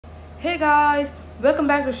Hey guys, welcome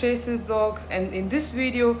back to Shay's Vlogs, and in this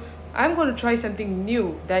video I'm going to try something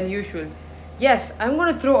new than usual. Yes, I'm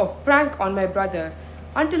going to throw a prank on my brother.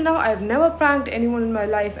 Until now I've never pranked anyone in my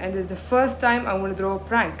life, and this is the first time I'm going to throw a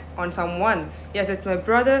prank on someone. Yes, it's my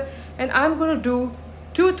brother, and I'm going to do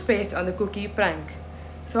toothpaste on the cookie prank.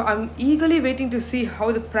 So I'm eagerly waiting to see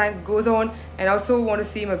how the prank goes on, and also want to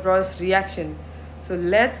see my brother's reaction. So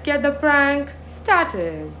let's get the prank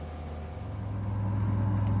started.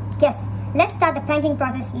 Yes, let's start the pranking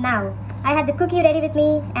process now. I have the cookie ready with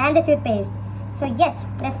me and the toothpaste. So yes,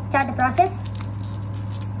 let's start the process.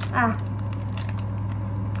 I'm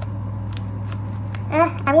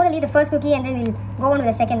going to leave the first cookie and then we'll go on to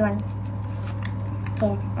the second one.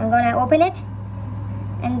 Okay, I'm going to open it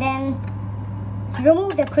and then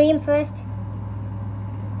remove the cream first.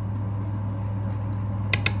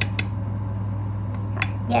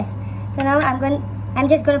 Yes, so now I'm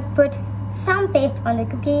just going to put some paste on the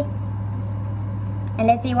cookie and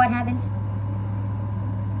let's see what happens.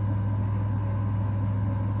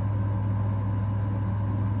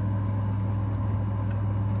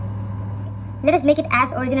 Let us make it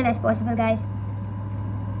as original as possible, guys.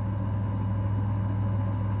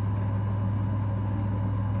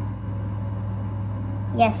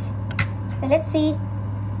 Yes, so let's see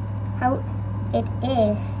how it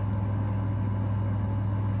is.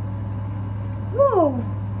 Woo!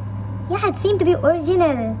 Yeah, it seemed to be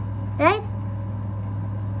original, right?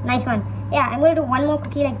 Nice one. Yeah, I'm going to do one more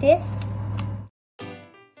cookie like this.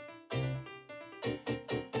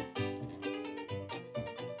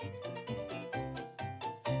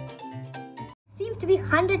 Seems to be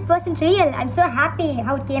 100% real. I'm so happy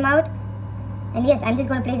how it came out. And yes, I'm just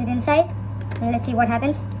going to place it inside. And let's see what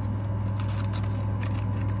happens.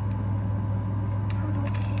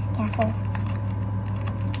 Careful.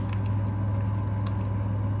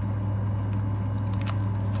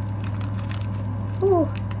 Ooh.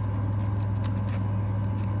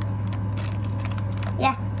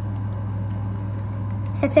 Yeah,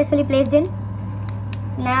 successfully placed in.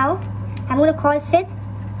 Now I'm going to call Sid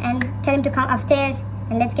and tell him to come upstairs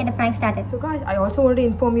and let's get the prank started. So guys, I also wanted to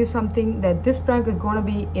inform you something, that this prank is going to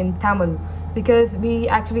be in Tamil because we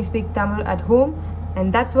actually speak Tamil at home,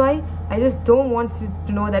 and that's why I just don't want Sid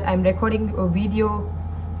to know that I'm recording a video.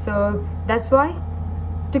 So that's why,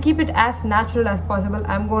 to keep it as natural as possible,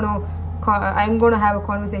 I'm going to have a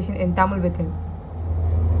conversation in Tamil with him.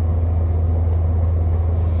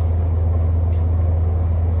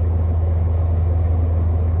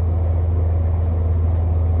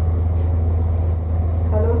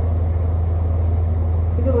 Hello?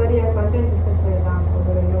 Sidu variya content discuss panniraam.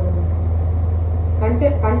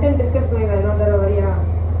 Content discuss panniraam. Ennoda variya.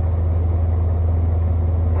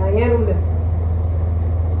 Yen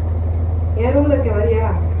room la irke variya.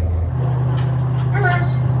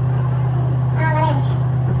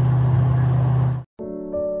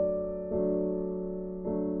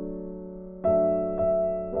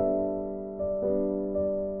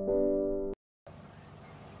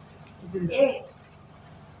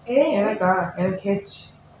 எனக்கு H.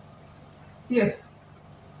 Cheers.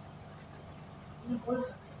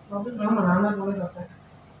 ஆமா, நான் தான் போல சாப்பிட்டேன்.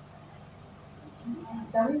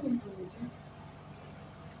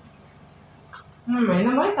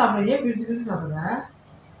 என்ன மாதிரி சாப்பிடுறீங்க? பிரிச்சு பிரிச்சு சாப்பிடுற.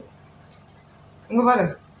 இங்க பாரு,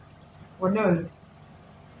 உடனே வந்து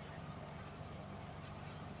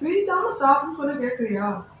பிரிக்காம சாப்பிட்டு சொல்ல கேட்குறியா?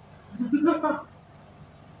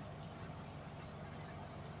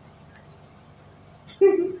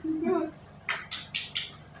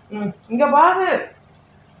 இங்க பாரு,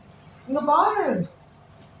 இங்க பாரு.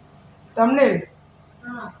 தம்ப்நெயில் ஆ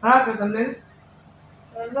தம்ப்நெயில்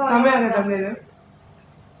செமையா இருக்கு. தம்ப்நெயில்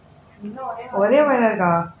ஒரே மாதிரி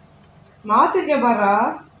இருக்கா? மாத்திக்க பாரா.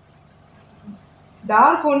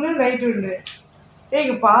 டார்க் ஒன்று லைட் ஒன்று. ஏய்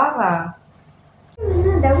இங்க பாரா.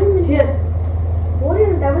 ஒரு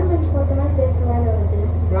டபுள் மின்ட் போட்ட மாதிரி டேஸ்ட் வேற வருது.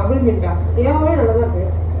 டபுள் மின்ட்டா? ஏன் நல்லா தான் இருக்கு.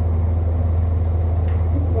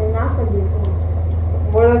 நான் சொல்லிருக்கேன்.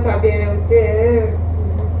 போலா சாப்பிட்டு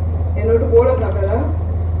என்னோட போலா சாப்பிடல.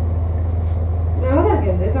 நல்லா தான்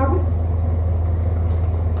இருக்கு. சாப்பிடு.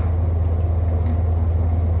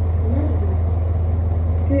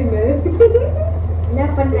 என்ன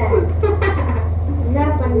பண்ண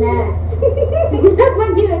என்ன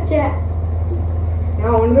பண்ணி வச்ச?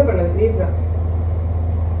 நான் ஒண்ணுமே பண்ணல. க்ரீப் தான்.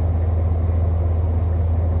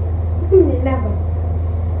 என்ன பண்ண?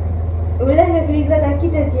 உள்ள க்ரீப் தான் நக்கி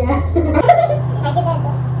தச்சியா?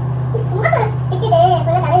 சும்மா பிச்சிட்டு சொல்ல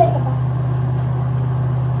தலை எடுத்துச்சா?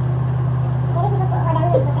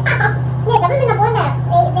 நீ டபுள் மின்ட் போடல.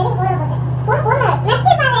 வெரி போடல.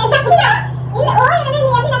 நக்கி பாரு. இல்ல ஓ என்ன நீ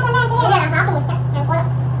எப்படி நான் சொன்னேன்? நான் சாப்பிட்டு முடிச்சேன். நான் போறேன்.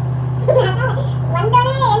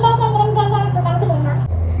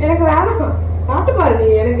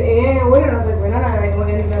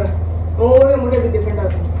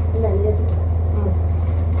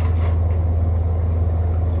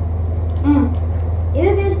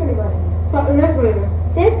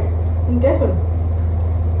 Taste. Taste பண்ணு.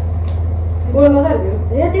 நல்லா இருக்கு.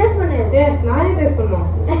 இத டேஸ்ட் பண்ணு. நானே டேஸ்ட் பண்ணனும்.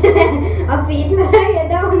 அப்ப இதுல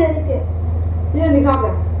ஏதோ ஒன்னு இருக்கு. நீ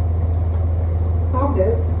சாப்பிடு. சாப்பிடு.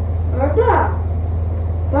 அடடா.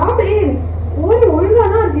 சாப்பிடு. ஒழுங்கா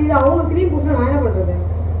தான் இருக்கு. அவங்க கிரீம் பூசினா நான் என்ன பண்றது?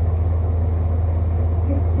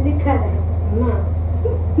 இதுக்காக. என்ன?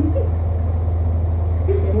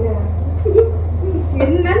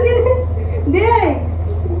 என்னன்னு டேய்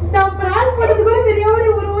நான் பிராங்க் பண்ணது கூட தெரியாம நீ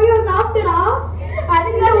ஒரு ஓயோ சாப்பிட்டடா.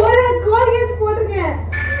 அதுக்கு ஓயோ கோல்கேட் போட்டுருக்கேன்.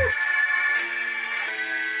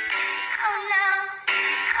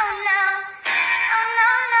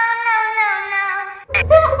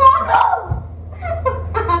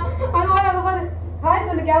 அங்க பாரு ஹாய்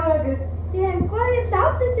சொல்லு கேமராக்கு. ஏன் கோல்கேட்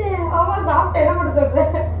சாப்பிட்டேன். ஆமா சாப்பிட்டேன். என்ன பண்ண சொல்ற?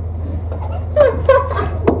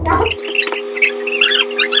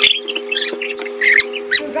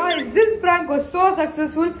 Guys, this prank was so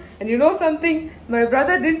successful, and you know something? My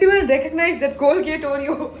brother didn't even recognize that Colgate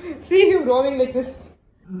Oreo. See him rolling like this.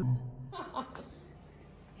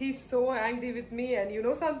 He's so angry with me, and you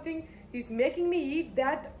know something? He's making me eat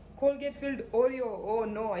that Colgate-filled Oreo. Oh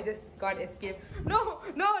no, I just got escaped.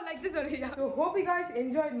 No, like this only. So hope you guys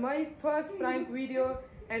enjoyed my first prank video,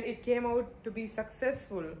 and it came out to be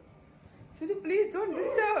successful. Should you please don't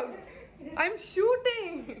disturb? I'm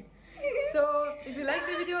shooting. So if you like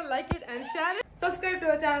the video, like it and share it. Subscribe to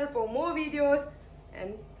our channel for more videos and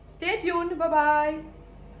stay tuned. Bye bye.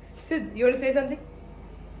 Sid, you want to say something?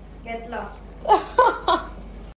 Get lost.